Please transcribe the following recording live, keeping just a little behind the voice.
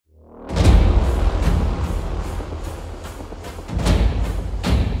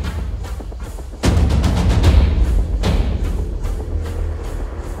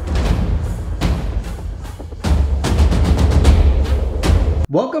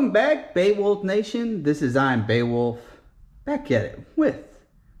Welcome back, Beowulf Nation. This is I'm Beowulf, back at it with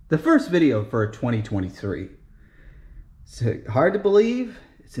the first video for 2023. It's hard to believe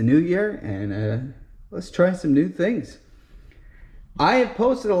it's a new year, and let's try some new things. I have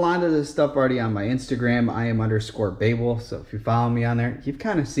posted a lot of this stuff already on my Instagram. I am _Beowulf. So if you follow me on there, you've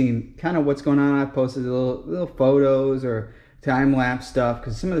kind of seen what's going on. I've posted little photos or time-lapse stuff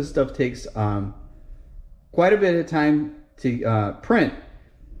because some of this stuff takes quite a bit of time to print.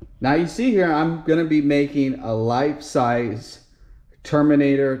 Now you see here, I'm going to be making a life-size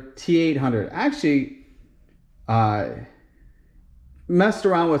Terminator T800. Actually, messed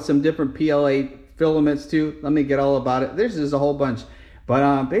around with some different PLA filaments too. Let me get all about it. There's just a whole bunch.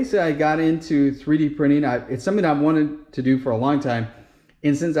 But basically, I got into 3D printing. It's something I've wanted to do for a long time.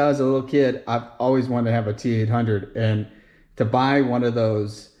 And since I was a little kid, I've always wanted to have a T800. And to buy one of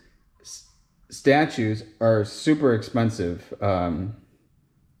those statues are super expensive.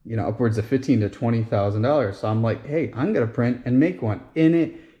 You know, upwards of $15,000 to $20,000. So I'm like, hey, I'm gonna print and make one.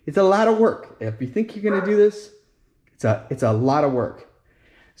 And it's a lot of work. If you think you're gonna do this, it's a lot of work.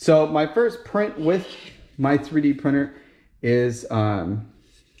 So my first print with my 3D printer is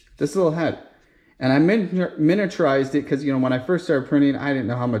this little head. And I miniaturized it because, you know, when I first started printing, I didn't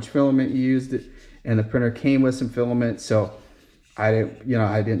know how much filament you used it, and the printer came with some filament. So I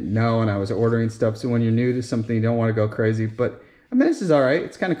didn't know, and I was ordering stuff. So when you're new to something, you don't want to go crazy. But I mean, this is all right.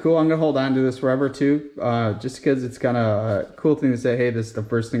 It's kind of cool. I'm going to hold on to this forever too, just because it's kind of a cool thing to say, hey, this is the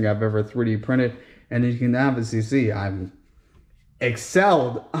first thing I've ever 3D printed. And you can obviously see I'm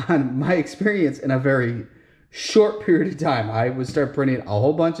excelled on my experience in a very short period of time. I would start printing a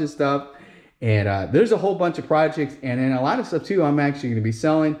whole bunch of stuff, and there's a whole bunch of projects, and then a lot of stuff too I'm actually going to be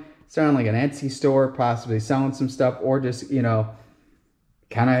selling, starting like an Etsy store, possibly selling some stuff, or just, you know,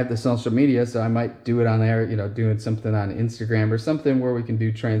 kind of have the social media, so I might do it on there, you know, doing something on Instagram or something where we can do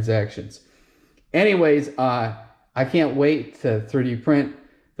transactions. Anyways, I can't wait to 3D print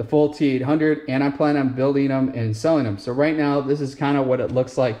the full T800, and I plan on building them and selling them. So right now, this is kind of what it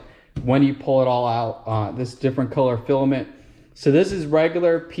looks like when you pull it all out. This different color filament. So this is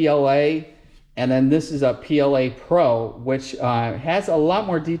regular PLA, and then this is a PLA Pro, which has a lot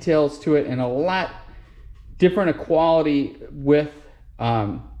more details to it and a lot different quality with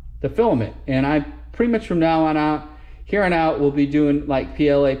the filament. And I pretty much from now on out, here on out, will be doing like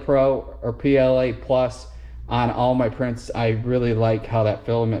PLA Pro or PLA Plus on all my prints. I really like how that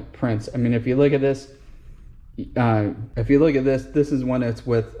filament prints. I mean, if you look at this, this is one that's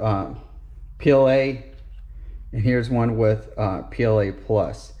with PLA, and here's one with PLA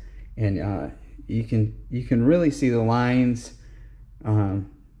Plus, and you can really see the lines. Well,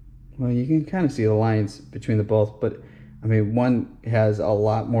 you can kind of see the lines between the both, but I mean, one has a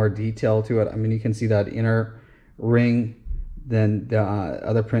lot more detail to it. I mean, you can see that inner ring than the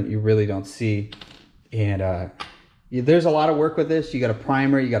other print you really don't see. And there's a lot of work with this. You got a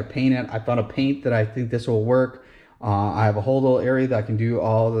primer, you got to paint it. I found a paint that I think this will work. I have a whole little area that I can do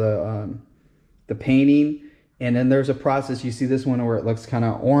all the painting. And then there's a process. You see this one where it looks kind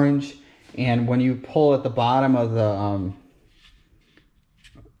of orange. And when you pull at the bottom of the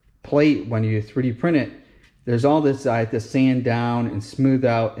plate, when you 3D print it, there's all this, I have to sand down and smooth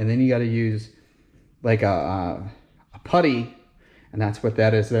out, and then you got to use like a putty, and that's what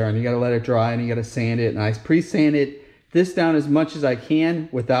that is there. And you got to let it dry, and you got to sand it. And I pre-sanded this down as much as I can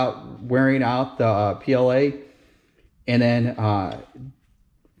without wearing out the PLA, and then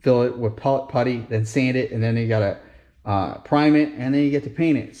fill it with putty, then sand it, and then you got to prime it, and then you get to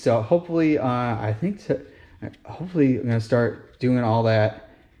paint it. So hopefully, hopefully I'm gonna start doing all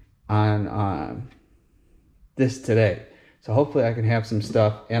that on this today. So hopefully I can have some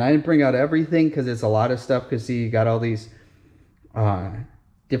stuff. And I didn't bring out everything because it's a lot of stuff, because see, you got all these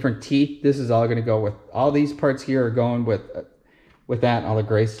different teeth. This is all going to go with all these parts here, are going with that, and all the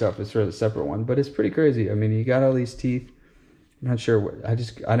gray stuff is for the separate one. But it's pretty crazy. I mean, you got all these teeth. I'm not sure what, I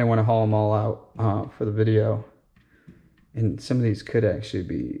didn't want to haul them all out for the video. And some of these could actually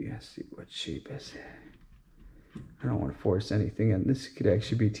be, let's see, what shape is it? I don't want to force anything in. This could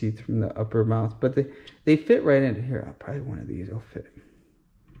actually be teeth from the upper mouth, but they fit right into here. Probably one of these will fit.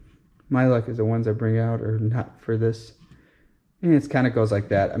 My luck is the ones I bring out are not for this. And it kind of goes like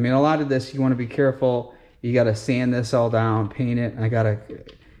that. I mean, a lot of this, you want to be careful. You got to sand this all down, paint it. I got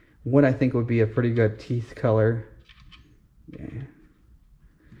what I think would be a pretty good teeth color. Yeah.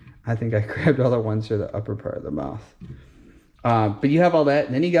 I think I grabbed other ones for the upper part of the mouth. But you have all that,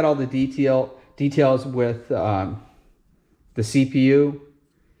 and then you got all the details with the CPU.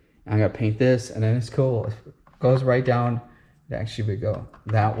 I'm gonna paint this, and then it's cool. It goes right down. It actually would go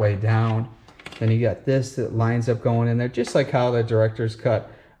that way down. Then you got this that lines up going in there, just like how the director's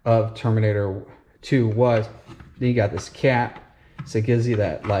cut of Terminator 2 was. Then you got this cap, so it gives you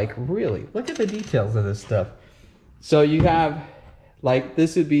that, like, really, look at the details of this stuff. So you have, like,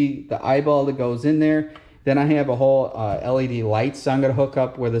 this would be the eyeball that goes in there. Then I have a whole LED lights, so I'm gonna hook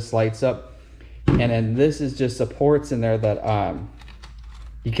up where this lights up. And then this is just supports in there that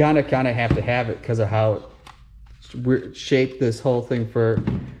you kind of have to have it because of how shaped this whole thing for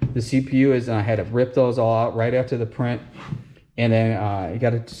the CPU is. And I had to rip those all out right after the print. And then you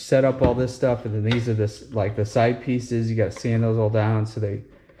got to set up all this stuff. And then these are like the side pieces. You got to sand those all down so they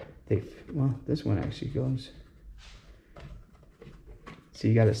well, this one actually goes. So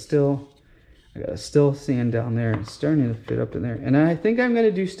you got to still, I got to still sand down there. It's starting to fit up in there. And I think I'm going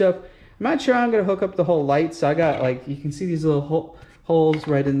to do stuff. I'm not sure I'm going to hook up the whole light. So I got, like, you can see these little holes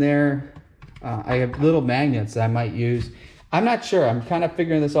right in there. I have little magnets that I might use. I'm not sure. I'm kind of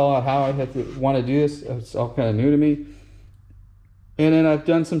figuring this all out, how I have to want to do this. It's all kind of new to me. And then I've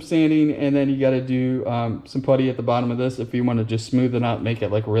done some sanding, and then you got to do some putty at the bottom of this if you want to just smooth it out, make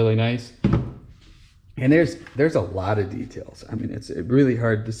it like really nice. And there's a lot of details. I mean, it's really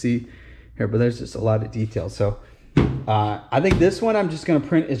hard to see here, but there's just a lot of details. So I think this one I'm just going to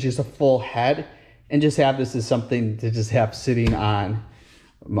print is just a full head and just have this as something to just have sitting on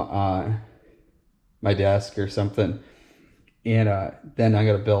my desk or something. And then I'm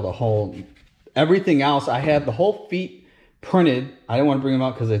going to build a whole, everything else. I had the whole feet printed. I didn't want to bring them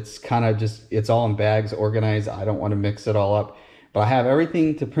out because it's kind of just, it's all in bags organized. I don't want to mix it all up, but I have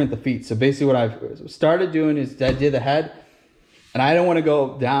everything to print the feet. So basically what I've started doing is I did the head, and I don't want to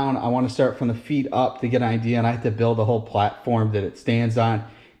go down. I want to start from the feet up to get an idea, and I have to build a whole platform that it stands on.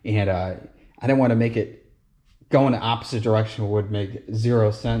 And I didn't want to make it go in the opposite direction. It would make zero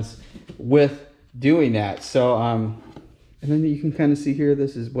sense with doing that. So and then you can kind of see here,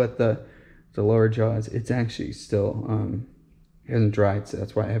 this is what the lower jaw is. It's actually still it hasn't dried, so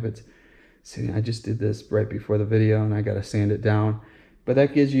that's why I have it sitting. I just did this right before the video, and I got to sand it down. But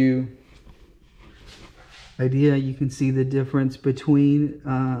that gives you idea. You can see the difference between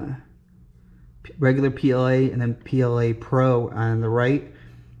regular PLA and then PLA Pro on the right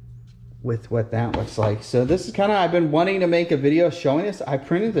with what that looks like. So this is kind of, I've been wanting to make a video showing this. I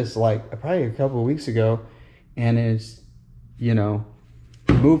printed this like probably a couple of weeks ago, and it's, you know,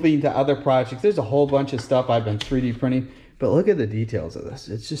 moving to other projects. There's a whole bunch of stuff I've been 3D printing, but look at the details of this.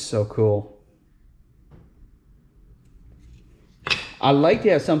 It's just so cool. I like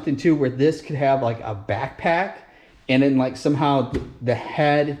to have something too where this could have like a backpack, and then like somehow the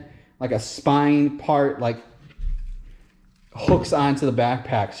head, like a spine part, like hooks onto the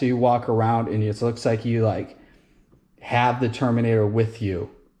backpack, so you walk around and it looks like you like have the Terminator with you,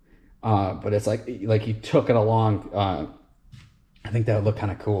 but it's like you took it along. I think that would look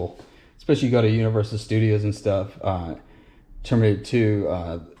kind of cool, especially you go to Universal Studios and stuff. Terminator 2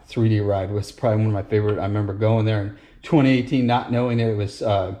 3D ride was probably one of my favorite. I remember going there in 2018, not knowing it was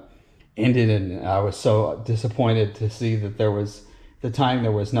ended, and I was so disappointed to see that there was, at the time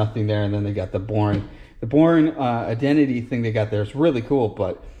there was nothing there, and then they got the Bourne identity thing they got there. Is really cool,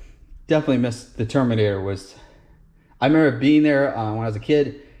 but definitely missed the Terminator. I remember being there when I was a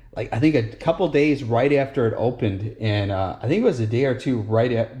kid, like I think a couple days right after it opened, and I think it was a day or two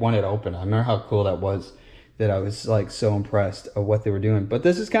right at when it opened. I remember how cool that was, that I was like so impressed of what they were doing. But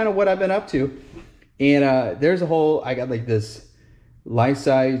this is kind of what I've been up to. And there's a whole, I got like this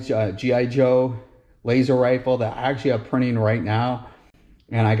life-size G.I. Joe laser rifle that I actually have printing right now.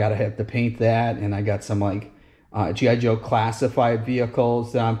 And I gotta have to paint that. And I got some like G.I. Joe classified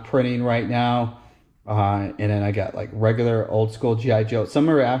vehicles that I'm printing right now. And then I got like regular old school G.I. Joe. Some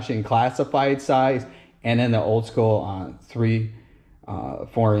are actually in classified size. And then the old school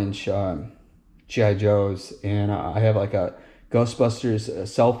 4-inch G.I. Joes. And I have like a Ghostbusters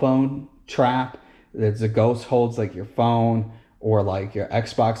cell phone trap. It's a ghost holds like your phone or like your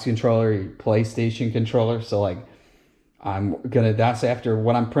Xbox controller, your PlayStation controller. So like that's after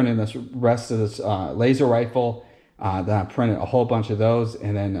when I'm printing this rest of this laser rifle, then I'm printing a whole bunch of those,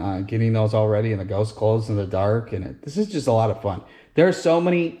 and then getting those all ready, and the ghost glows in the dark. And this is just a lot of fun. There's so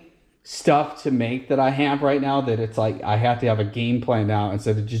many stuff to make that I have right now that it's like I have to have a game plan now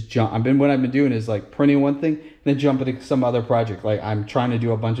instead of just jump. What I've been doing is like printing one thing, then jumping into some other project. Like I'm trying to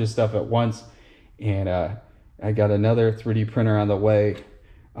do a bunch of stuff at once. And I got another 3D printer on the way.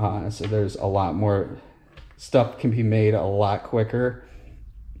 So there's a lot more stuff can be made a lot quicker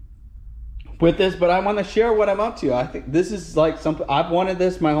with this. But I want to share what I'm up to. I think this is like something, I've wanted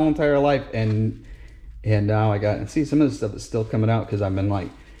this my whole entire life. And now I got, and see some of the stuff is still coming out because I've been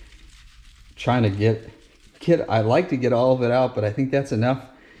like trying to get, I like to get all of it out, but I think that's enough.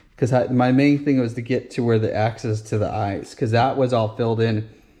 Because my main thing was to get to where the access to the eyes, because that was all filled in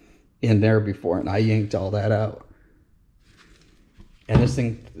in there before, and I yanked all that out. And this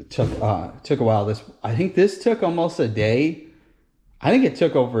thing took a while. I think this took almost a day. I think it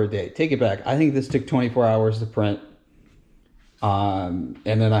took over a day. Take it back. I think this took 24 hours to print. And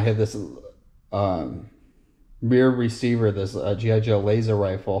then I had this rear receiver, this G.I. Joe laser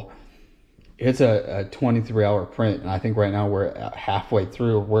rifle. It's a 23-hour print, and I think right now we're halfway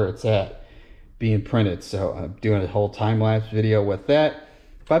through where it's at being printed. So I'm doing a whole time-lapse video with that.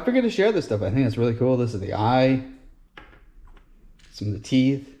 But I figured to share this stuff. I think it's really cool. This is the eye, some of the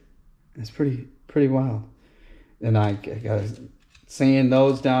teeth. It's pretty wild. And I got sand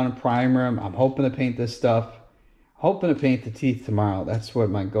those down and primer them. I'm hoping to paint this stuff. Hoping to paint the teeth tomorrow. That's what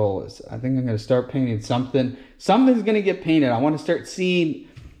my goal is. I think I'm going to start painting something. Something's going to get painted. I want to start seeing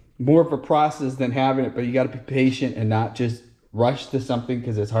more of a process than having it, but you got to be patient and not just rush to something,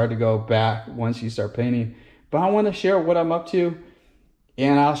 because it's hard to go back once you start painting. But I want to share what I'm up to,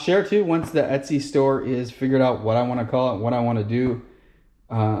 and I'll share too once the Etsy store is figured out what I want to call it, what I want to do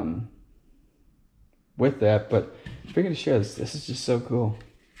with that. But I figured to share this. This is just so cool.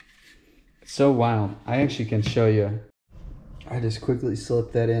 It's so wild. I actually can show you. I just quickly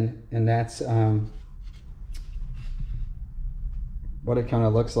slipped that in, and that's what it kind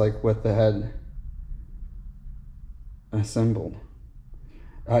of looks like with the head assembled.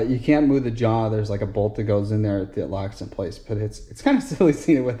 You can't move the jaw. There's like a bolt that goes in there that locks in place, but it's kind of silly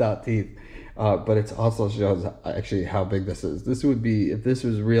seeing it without teeth. But it also shows actually how big this is. This would be, if this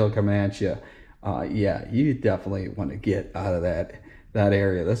was real coming at you, yeah, you definitely want to get out of that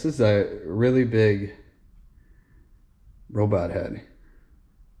area. This is a really big robot head.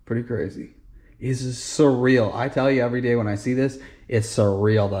 Pretty crazy. This is surreal. I tell you every day when I see this, it's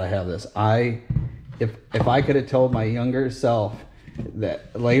surreal that I have this. If I could have told my younger self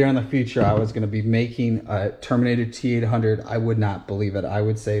that later in the future I was going to be making a Terminator T800, I would not believe it. I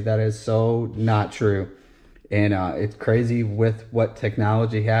would say that is so not true. And it's crazy with what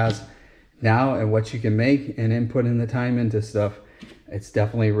technology has now and what you can make and then put in the time into stuff. It's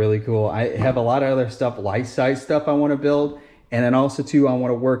definitely really cool. I have a lot of other stuff, life-size stuff I want to build. And then also too, I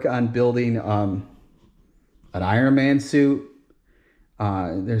want to work on building an Iron Man suit.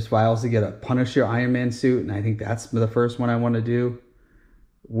 There's files to get a Punisher Iron Man suit, and I think that's the first one I want to do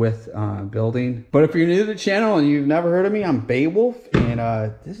with building. But if you're new to the channel and you've never heard of me, I'm Beowulf, and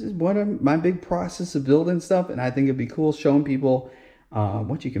this is one of my big process of building stuff, and I think it'd be cool showing people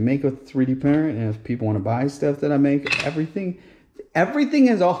what you can make with a 3D printer. And if people want to buy stuff that I make, everything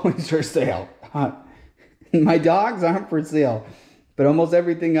is always for sale. My dogs aren't for sale, but almost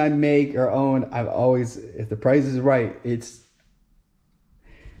everything I make or own, I've always, if the price is right,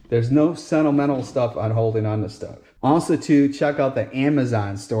 there's no sentimental stuff on holding on to stuff. Also to check out the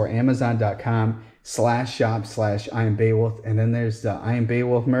Amazon store, amazon.com/shop/IamBeowulf. And then there's the I Am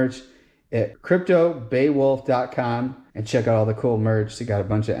Beowulf merch at cryptobeowulf.com, and check out all the cool merch. They got a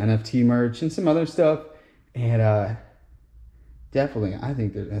bunch of NFT merch and some other stuff. And definitely, I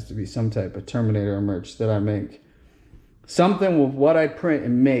think there has to be some type of Terminator merch that I make. Something with what I print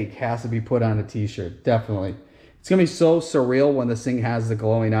and make has to be put on a t-shirt, definitely. It's going to be so surreal when this thing has the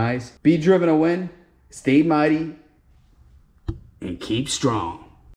glowing eyes. Be driven to win, stay mighty, and keep strong.